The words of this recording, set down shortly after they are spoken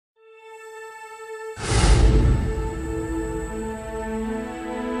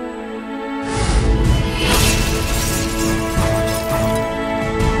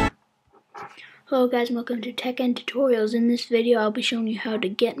Hello guys, and welcome to Tech and Tutorials. In this video, I'll be showing you how to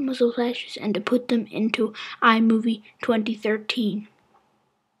get muzzle flashes and to put them into iMovie 2013.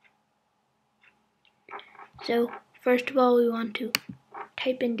 So, first of all, we want to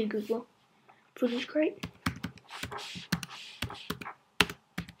type into Google footage crate.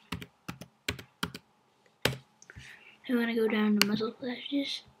 We want to go down to muzzle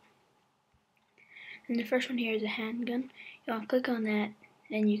flashes. And the first one here is a handgun. You want to click on that,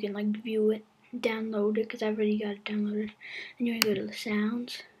 and you can view it. Download it because I've already got it downloaded. And you want to go to the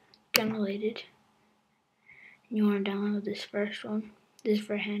sounds, gun related. And you want to download this first one. This is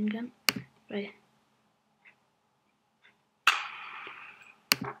for a handgun, right?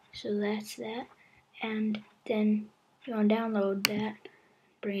 So that's that. And then you want to download that,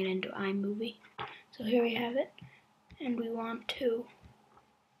 bring it into iMovie. So here we have it. And we want to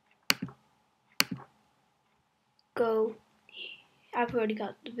go. I've already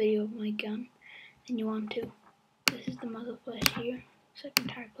got the video of my gun. And you want to, this is the muzzle flash here, second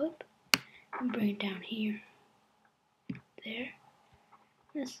entire clip, and bring it down here, there.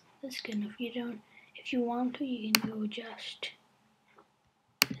 That's good enough. If you want to, you can go adjust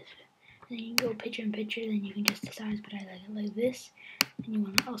this. Then you can go picture in picture, then you can just decide, but I like it like this. And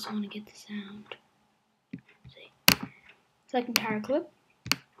you also want to get the sound. See, second entire clip,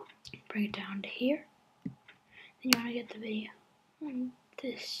 bring it down to here. Then you want to get the video on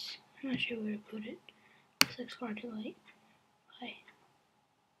this. I'm not sure where to put it. This looks far too light. Bye.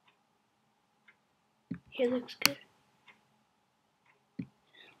 Here looks good.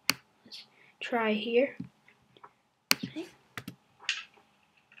 Let's try here. See?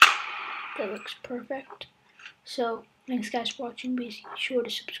 That looks perfect. So, thanks guys for watching. Be sure to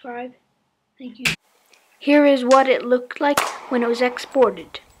subscribe. Thank you. Here is what it looked like when it was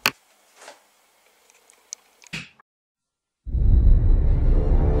exported.